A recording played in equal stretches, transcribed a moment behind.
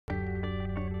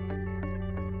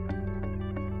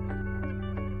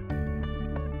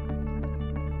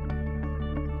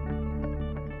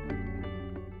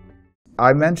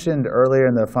I mentioned earlier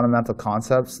in the fundamental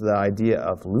concepts the idea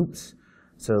of loops.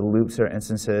 So loops are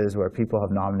instances where people have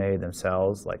nominated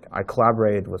themselves, like I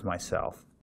collaborated with myself.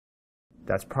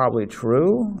 That's probably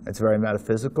true. It's very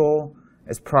metaphysical.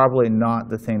 It's probably not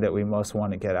the thing that we most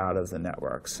want to get out of the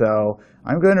network. So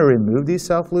I'm going to remove these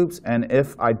self loops, and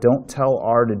if I don't tell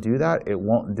R to do that, it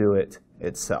won't do it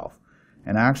itself.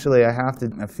 And actually, I have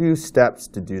a few steps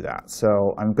to do that.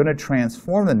 So I'm going to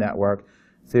transform the network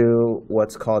through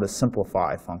what's called a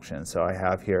simplify function. So I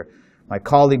have here my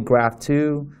colleague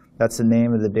graph2. That's the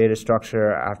name of the data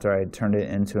structure after I turned it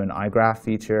into an iGraph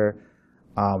feature.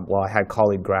 Well, I had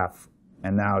colleague graph,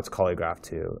 and now it's colleague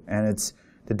graph2. And it's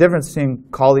the difference between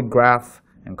colleague graph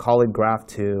and colleague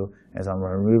graph2 is I'm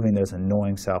removing those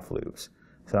annoying self loops.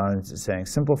 So I'm just saying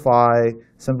simplify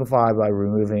by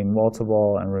removing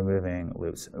multiple and removing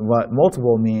loops. What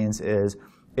multiple means is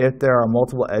if there are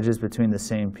multiple edges between the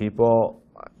same people,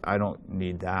 I don't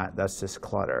need that. That's just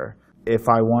clutter. If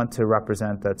I want to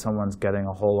represent that someone's getting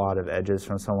a whole lot of edges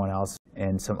from someone else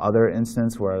in some other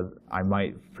instance where I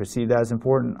might perceive that as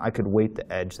important, I could weight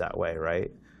the edge that way, right?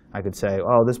 I could say,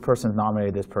 oh, this person's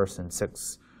nominated this person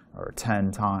 6 or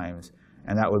 10 times.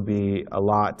 And that would be a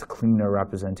lot cleaner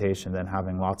representation than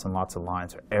having lots and lots of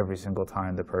lines where every single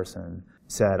time the person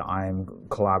said, I'm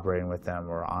collaborating with them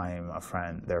or I'm a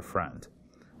friend, their friend.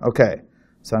 OK,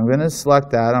 so I'm going to select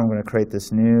that. I'm going to create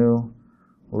this new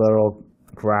little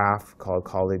graph called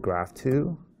colleague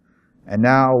graph2. And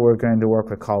now we're going to work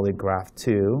with colleague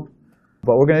graph2.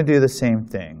 But we're going to do the same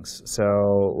things.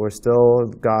 So we're still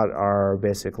got our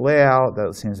basic layout.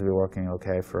 That seems to be working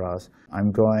OK for us.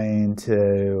 I'm going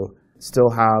to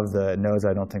still have the nodes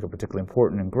I don't think are particularly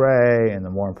important in gray and the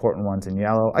more important ones in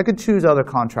yellow. I could choose other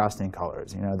contrasting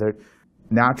colors. You know, they're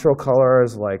natural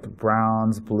colors like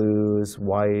browns, blues,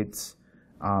 whites.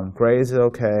 Gray is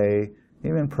OK,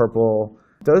 even purple.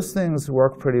 Those things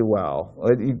work pretty well.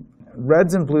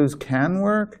 Reds and blues can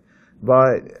work,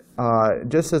 but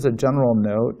just as a general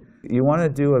note, you want to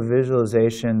do a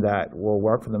visualization that will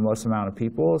work for the most amount of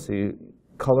people. So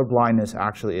color blindness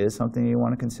actually is something you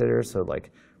want to consider. So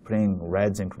like putting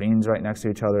reds and greens right next to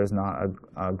each other is not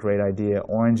a great idea.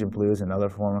 Orange and blue is another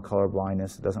form of color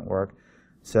blindness. It doesn't work.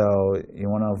 So you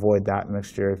want to avoid that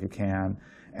mixture if you can.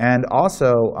 And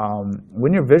also,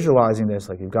 when you're visualizing this,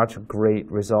 like you've got your great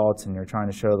results and you're trying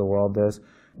to show the world this,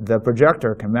 the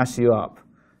projector can mess you up.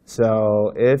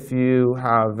 So if you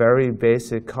have very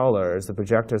basic colors, the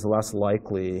projector is less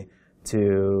likely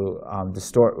to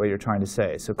distort what you're trying to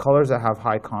say. So colors that have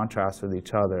high contrast with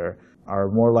each other are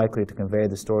more likely to convey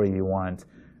the story you want,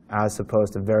 as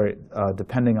opposed to very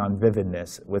depending on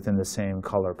vividness within the same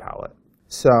color palette.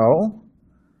 So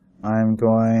I'm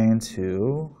trying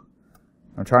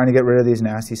to get rid of these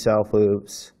nasty self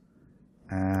loops.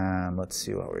 And let's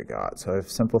see what we got. So I've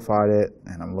simplified it,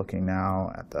 and I'm looking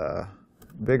now at the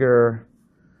bigger.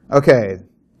 OK,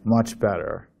 much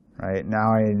better. Right?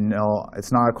 Now I know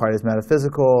it's not quite as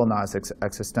metaphysical, not as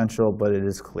existential, but it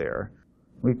is clear.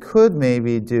 We could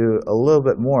maybe do a little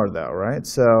bit more, though, right?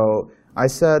 So I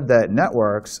said that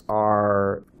networks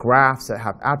are graphs that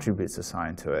have attributes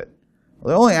assigned to it.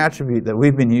 Well, the only attribute that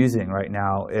we've been using right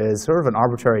now is sort of an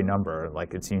arbitrary number,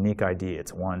 like its unique ID.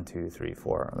 It's 1, 2, 3,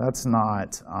 4. That's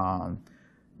not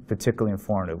particularly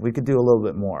informative. We could do a little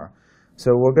bit more.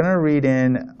 So we're going to read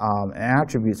in an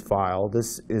attributes file.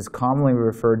 This is commonly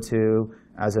referred to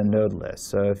as a node list.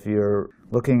 So if you're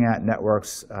looking at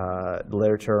networks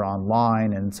literature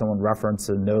online and someone references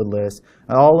a node list,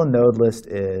 all a node list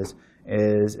is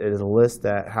a list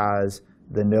that has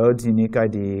the node's unique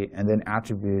ID and then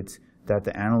attributes that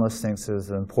the analyst thinks is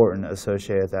important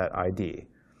associated with that ID.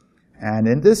 And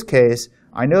in this case,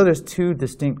 I know there's two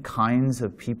distinct kinds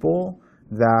of people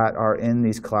that are in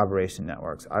these collaboration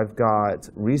networks. I've got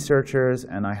researchers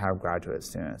and I have graduate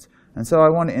students. And so I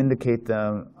want to indicate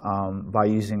them by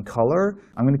using color.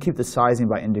 I'm going to keep the sizing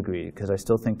by in-degree because I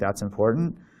still think that's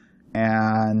important.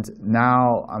 And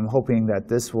now I'm hoping that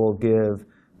this will give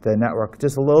the network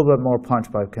just a little bit more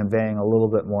punch by conveying a little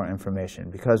bit more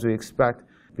information, because we expect,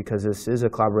 because this is a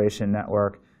collaboration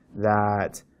network,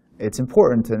 that it's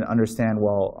important to understand,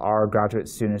 well, are graduate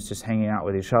students just hanging out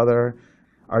with each other?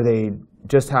 Are they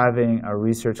just having a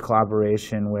research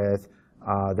collaboration with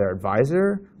their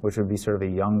advisor, which would be sort of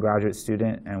a young graduate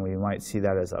student, and we might see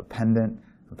that as a pendant,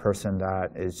 a person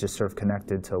that is just sort of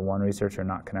connected to one researcher,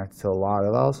 not connected to a lot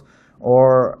of else?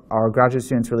 Or are graduate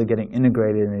students really getting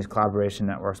integrated in these collaboration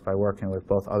networks by working with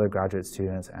both other graduate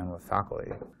students and with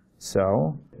faculty?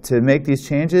 So to make these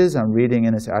changes, I'm reading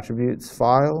in this attributes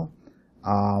file.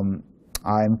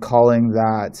 I'm calling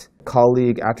that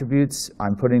colleague attributes.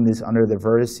 I'm putting these under the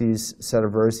vertices, set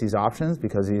of vertices options,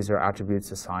 because these are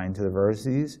attributes assigned to the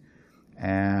vertices.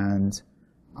 And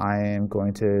I am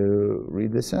going to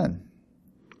read this in.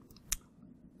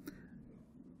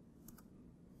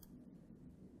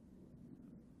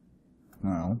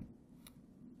 Well,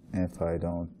 if I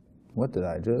don't, what did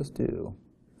I just do?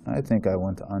 I think I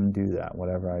want to undo that,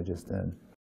 whatever I just did.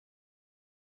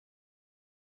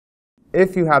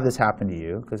 If you have this happen to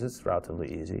you, because it's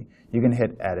relatively easy, you can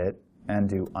hit Edit and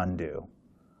do Undo.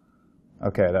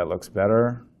 OK, that looks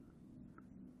better.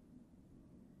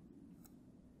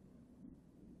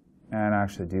 And I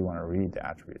actually do want to read the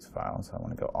attributes file, so I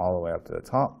want to go all the way up to the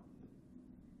top.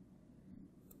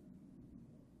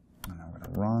 And I'm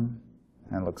going to run,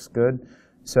 and it looks good.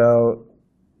 So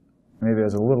maybe I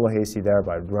was a little hasty there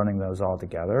by running those all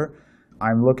together.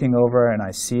 I'm looking over and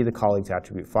I see the colleagues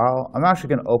attribute file. I'm actually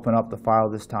going to open up the file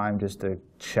this time just to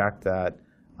check that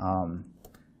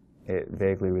it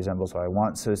vaguely resembles what I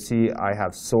want. So see, I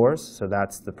have source, so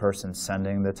that's the person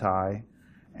sending the tie.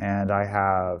 And I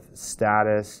have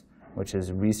status, which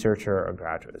is researcher or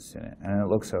graduate student. And it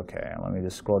looks OK. Let me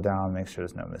just scroll down, make sure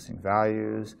there's no missing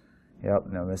values. Yep,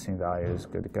 no missing values,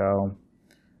 good to go.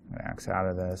 I'm going to X out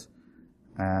of this.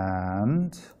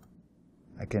 And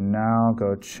I can now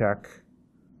go check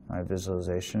my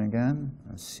visualization again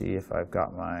and see if I've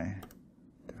got my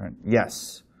different,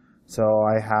 yes. So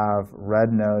I have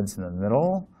red nodes in the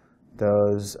middle.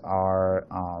 Those are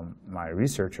my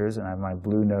researchers, and I have my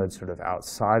blue nodes sort of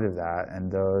outside of that,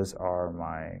 and those are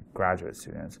my graduate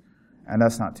students. And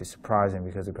that's not too surprising,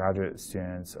 because the graduate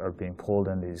students are being pulled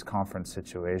into these conference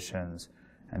situations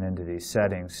and into these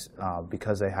settings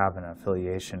because they have an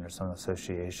affiliation or some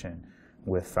association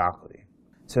with faculty.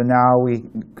 So now we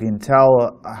can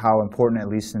tell how important, at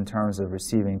least in terms of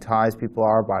receiving ties, people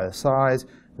are by the size.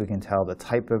 We can tell the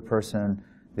type of person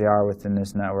they are within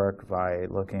this network by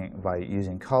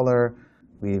using color.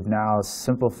 We've now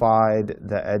simplified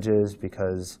the edges,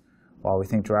 because while we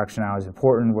think directionality is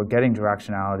important, we're getting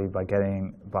directionality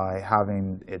by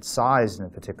having it sized in a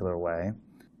particular way.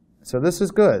 So this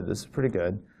is good. This is pretty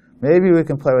good. Maybe we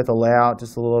can play with the layout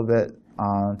just a little bit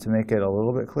to make it a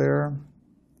little bit clearer.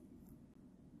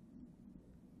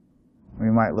 We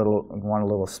might want a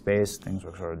little space. Things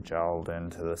were sort of gelled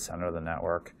into the center of the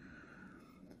network.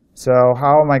 So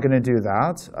how am I going to do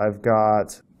that?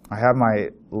 I have my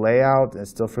layout. It's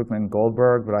still Fruchtman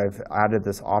Goldberg, but I've added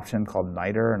this option called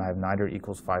niter, and I have niter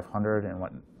equals 500. And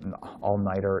what all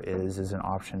niter is an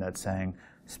option that's saying,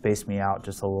 space me out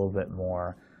just a little bit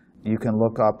more. You can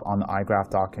look up on the iGraph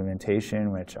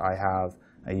documentation, which I have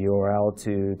a URL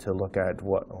to look at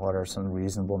what are some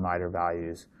reasonable niter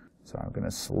values. So I'm going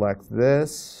to select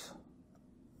this,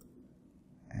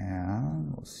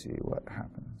 and we'll see what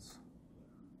happens.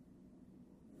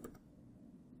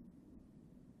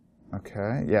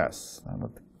 OK, yes.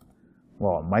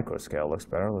 Well, micro scale looks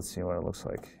better. Let's see what it looks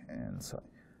like inside.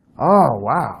 Oh,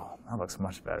 wow. That looks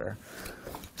much better.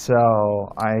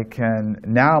 So I can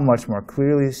now much more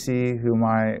clearly see who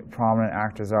my prominent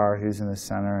actors are, who's in the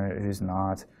center, who's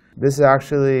not. This is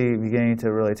actually beginning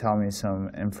to really tell me some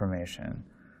information.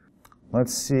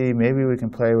 Let's see, maybe we can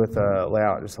play with the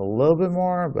layout just a little bit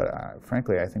more, but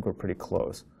frankly, I think we're pretty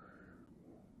close.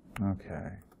 OK.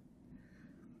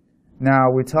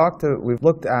 Now, we've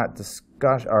looked at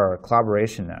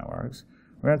collaboration networks.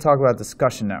 We're going to talk about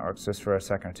discussion networks just for a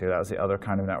second or two. That was the other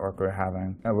kind of network we're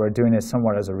having. And we're doing this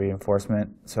somewhat as a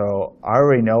reinforcement. So I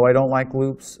already know I don't like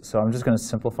loops, so I'm just going to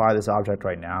simplify this object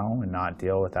right now and not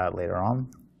deal with that later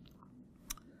on.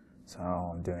 So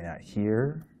I'm doing that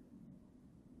here.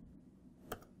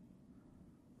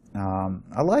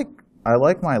 I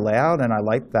like my layout, and I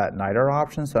like that niter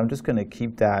option, so I'm just going to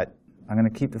keep that. I'm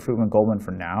going to keep the Fruchtman-Goldman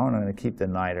for now, and I'm going to keep the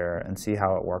niter and see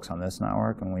how it works on this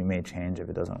network, and we may change if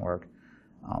it doesn't work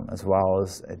as well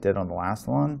as it did on the last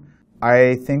one.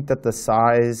 I think that the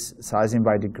sizing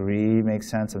by degree makes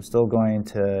sense. I'm still going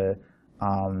to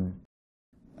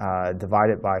divide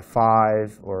it by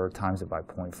 5 or times it by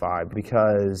 0.5,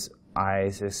 because I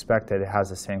suspect that it has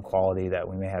the same quality that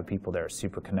we may have people that are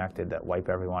super connected that wipe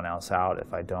everyone else out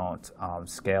if I don't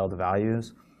scale the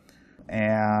values.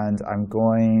 And I'm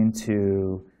going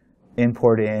to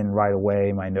import in right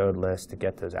away my node list to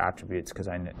get those attributes, because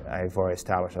I've already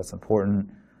established that's important.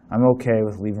 I'm OK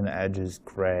with leaving the edges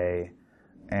gray.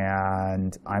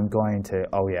 And I'm going to,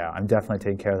 oh yeah, I'm definitely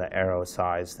taking care of the arrow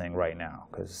size thing right now,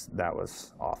 because that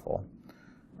was awful.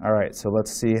 All right, so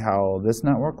let's see how this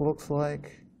network looks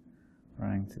like.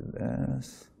 Running through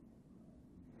this.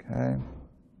 OK.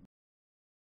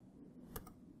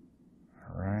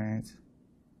 All right.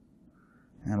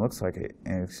 And it looks like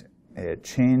it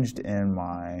changed in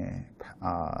my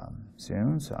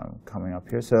Zoom, so I'm coming up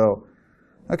here. So,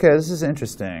 okay, this is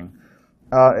interesting.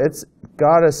 It's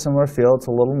got a similar feel. It's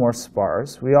a little more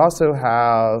sparse. We also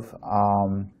have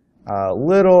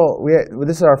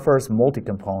this is our first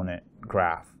multi-component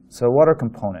graph. So what are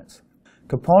components?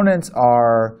 Components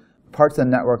are parts of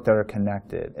the network that are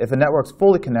connected. If a network's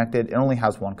fully connected, it only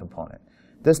has one component.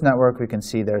 This network, we can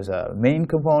see there's a main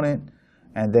component,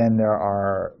 and then there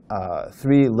are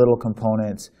 3 little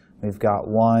components. We've got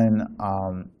one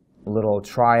little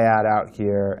triad out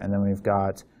here, and then we've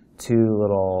got 2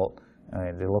 little,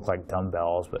 they look like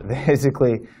dumbbells, but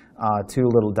basically 2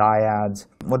 little dyads.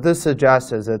 What this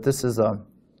suggests is that this is a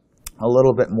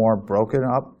little bit more broken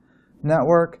up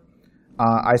network.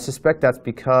 I suspect that's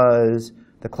because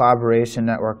the collaboration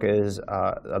network is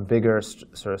a bigger,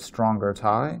 sort of stronger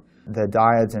tie. The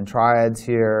dyads and triads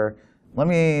here, let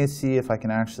me see if I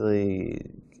can actually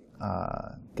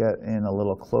get in a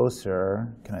little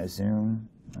closer. Can I zoom?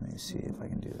 Let me see if I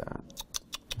can do that.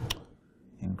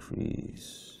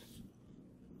 Increase.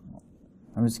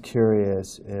 I'm just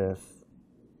curious if,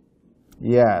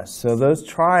 yeah, so those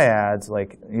triads,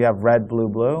 like you have red, blue,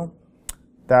 blue,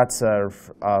 that's a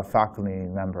faculty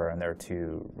member and their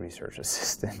 2 research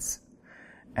assistants.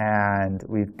 And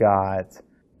we've got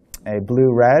a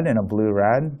blue-red and a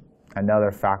blue-red,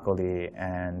 another faculty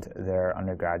and their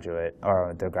undergraduate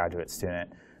or their graduate student.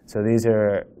 So these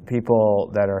are people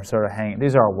that are sort of hanging,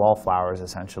 these are our wallflowers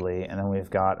essentially, and then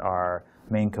we've got our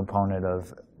main component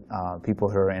of people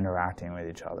who are interacting with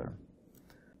each other.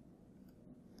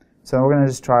 So we're going to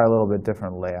just try a little bit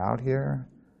different layout here,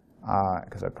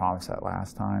 because I promised that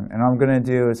last time. And I'm going to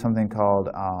do something called,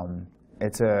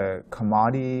 it's a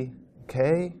commodity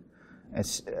K.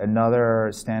 It's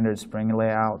another standard spring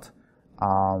layout.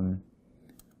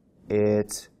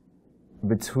 Those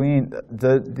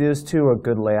 2 are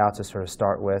good layouts to sort of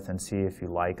start with and see if you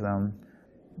like them.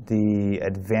 The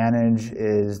advantage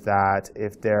is that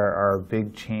if there are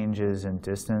big changes in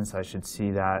distance, I should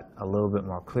see that a little bit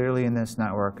more clearly in this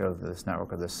network of this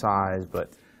size,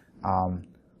 but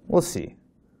we'll see.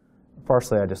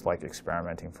 Partially, I just like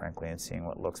experimenting, frankly, and seeing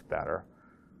what looks better.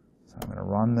 So I'm going to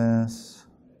run this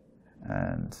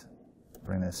and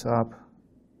bring this up,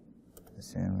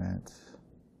 zoom it.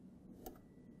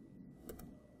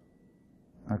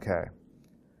 Okay.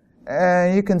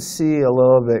 And you can see a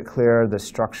little bit clearer the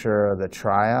structure of the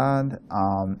triad,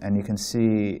 and you can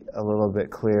see a little bit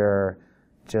clearer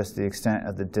just the extent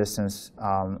of the distance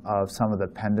of some of the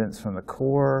pendants from the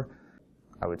core.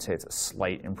 I would say it's a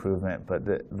slight improvement,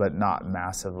 but not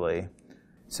massively.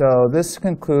 So this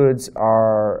concludes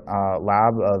our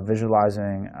lab of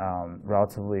visualizing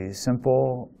relatively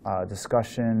simple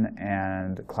discussion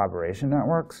and collaboration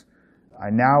networks. I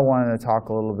now wanted to talk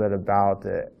a little bit about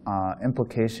the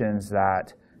implications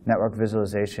that network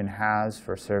visualization has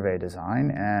for survey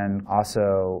design, and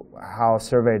also how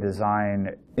survey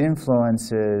design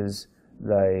influences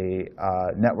the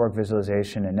network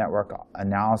visualization and network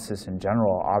analysis in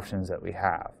general options that we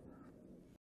have.